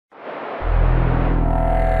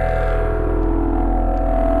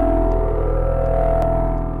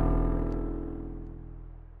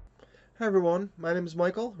Hi everyone, my name is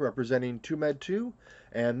Michael, representing Toomedtoo,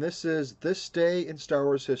 and this is This Day in Star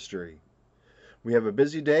Wars History. We have a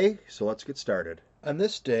busy day, so let's get started. On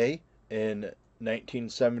this day, in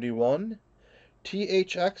 1971,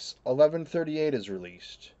 THX 1138 is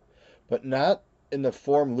released, but not in the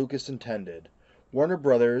form Lucas intended. Warner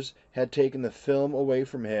Brothers had taken the film away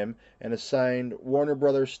from him and assigned Warner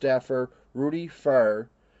Brothers staffer Rudy Farr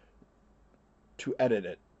to edit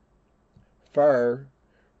it. Farr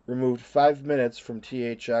removed 5 minutes from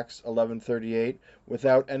THX 1138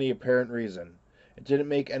 without any apparent reason. It didn't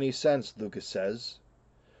make any sense, Lucas says.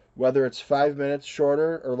 Whether it's 5 minutes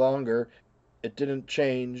shorter or longer, it didn't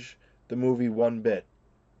change the movie one bit.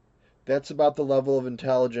 That's about the level of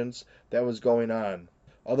intelligence that was going on.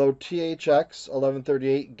 Although THX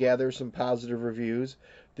 1138 gathers some positive reviews,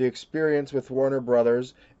 the experience with Warner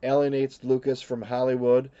Brothers alienates Lucas from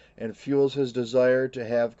Hollywood and fuels his desire to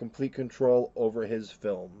have complete control over his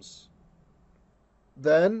films.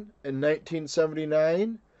 Then, in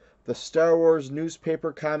 1979, the Star Wars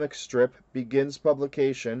newspaper comic strip begins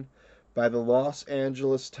publication by the Los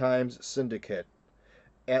Angeles Times Syndicate.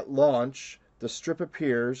 At launch, the strip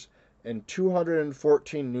appears in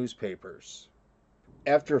 214 newspapers.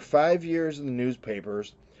 After 5 years in the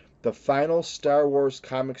newspapers, the final Star Wars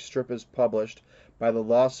comic strip is published by the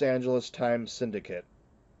Los Angeles Times Syndicate.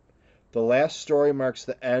 The last story marks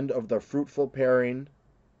the end of the fruitful pairing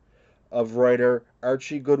of writer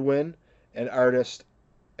Archie Goodwin and artist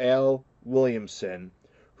Al Williamson,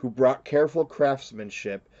 who brought careful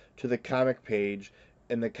craftsmanship to the comic page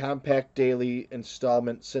in the compact daily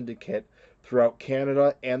installment syndicate throughout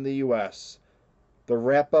Canada and the US. The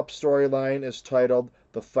wrap-up storyline is titled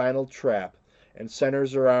The Final Trap and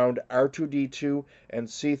centers around R2-D2 and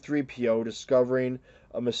C-3PO discovering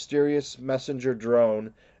a mysterious messenger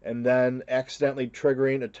drone and then accidentally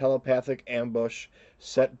triggering a telepathic ambush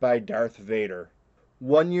set by Darth Vader.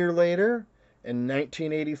 1 year later, in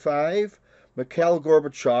 1985, Mikhail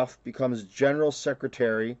Gorbachev becomes General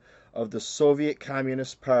Secretary of the Soviet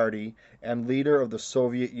Communist Party and leader of the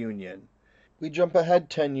Soviet Union. We jump ahead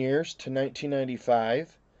 10 years to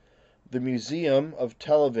 1995. The Museum of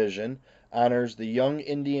Television honors the Young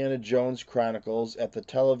Indiana Jones Chronicles at the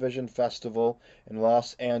Television Festival in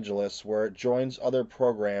Los Angeles, where it joins other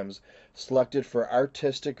programs selected for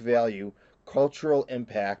artistic value, cultural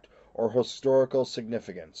impact, or historical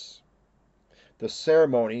significance. The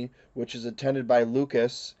ceremony, which is attended by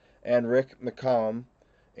Lucas and Rick McCallum,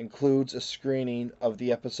 includes a screening of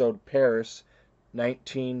the episode Paris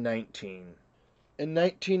 1919. In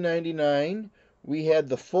 1999, we had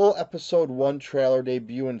the full Episode 1 trailer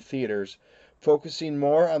debut in theaters, focusing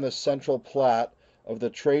more on the central plot of the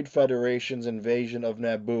Trade Federation's invasion of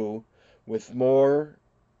Naboo, with more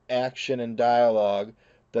action and dialogue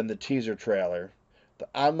than the teaser trailer. The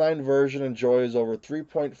online version enjoys over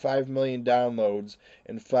 3.5 million downloads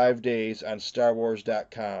in 5 days on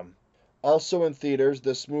StarWars.com. Also in theaters,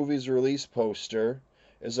 this movie's release poster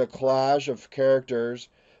is a collage of characters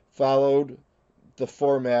followed the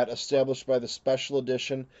format established by the special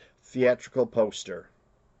edition theatrical poster.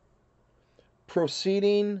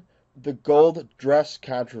 Preceding the gold dress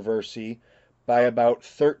controversy by about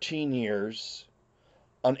 13 years,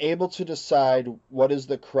 unable to decide what is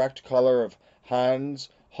the correct color of Hans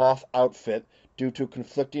Hoth outfit due to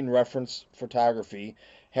conflicting reference photography,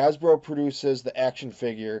 Hasbro produces the action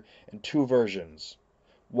figure in 2 versions,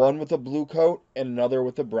 one with a blue coat and another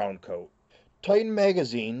with a brown coat. Titan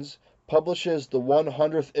Magazines publishes the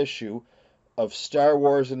 100th issue of Star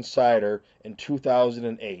Wars Insider in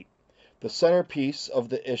 2008. The centerpiece of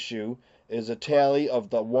the issue is a tally of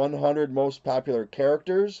the 100 most popular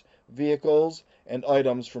characters, vehicles, and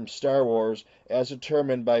items from Star Wars as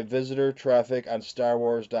determined by visitor traffic on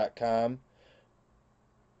StarWars.com.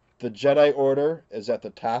 The Jedi Order is at the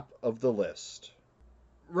top of the list.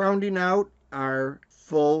 Rounding out our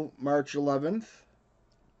full March 11th,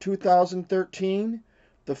 2013,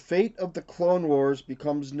 the fate of the Clone Wars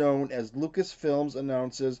becomes known as Lucasfilms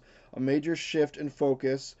announces a major shift in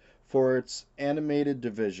focus for its animated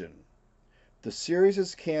division. The series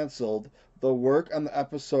is canceled, though work on the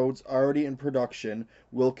episodes already in production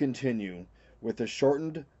will continue, with a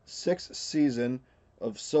shortened 6th season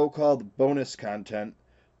of so-called bonus content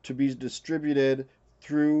to be distributed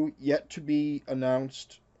through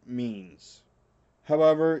yet-to-be-announced means.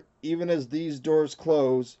 However, even as these doors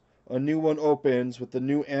close, a new one opens with the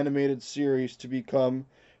new animated series to become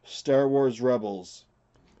Star Wars Rebels.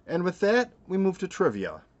 And with that, we move to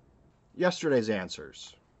trivia. Yesterday's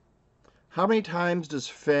answers. How many times does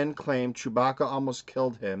Finn claim Chewbacca almost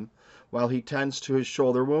killed him while he tends to his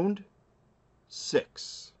shoulder wound?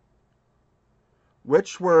 6.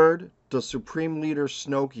 Which word does Supreme Leader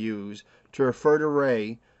Snoke use to refer to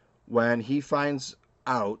Rey when he finds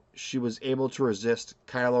out she was able to resist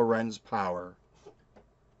Kylo Ren's power?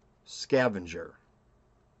 Scavenger.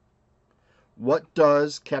 What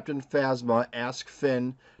does Captain Phasma ask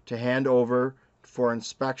Finn to hand over for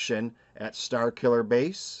inspection at Starkiller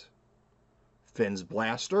Base? Finn's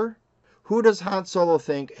blaster. Who does Han Solo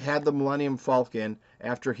think had the Millennium Falcon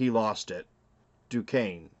after he lost it?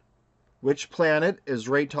 Duquesne. Which planet is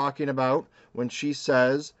Rey talking about when she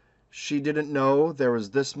says she didn't know there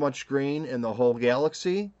was this much green in the whole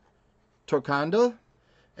galaxy? Tokanda?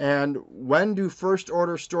 And when do First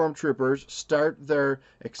Order Stormtroopers start their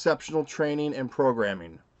exceptional training and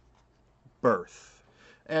programming? Birth.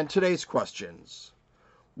 And today's questions.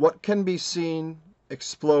 What can be seen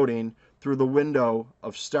exploding through the window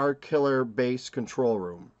of Starkiller Base control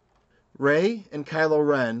room? Rey and Kylo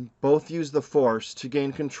Ren both use the Force to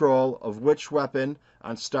gain control of which weapon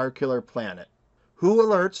on Starkiller Planet? Who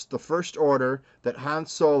alerts the First Order that Han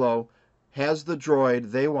Solo has the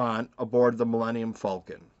droid they want aboard the Millennium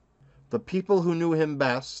Falcon? The people who knew him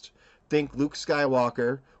best think Luke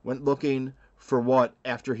Skywalker went looking for what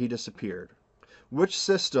after he disappeared? Which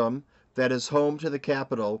system that is home to the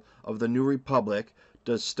capital of the New Republic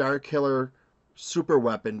does Starkiller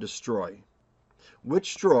superweapon destroy?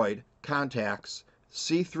 Which droid contacts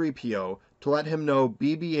C-3PO to let him know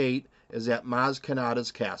BB-8 is at Maz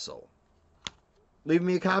Kanata's castle? Leave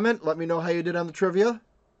me a comment. Let me know how you did on the trivia.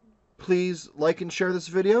 Please like and share this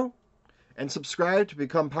video, and subscribe to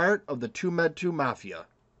become part of the Toomedtoo Mafia.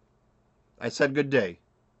 I said good day.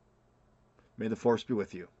 May the Force be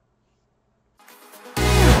with you.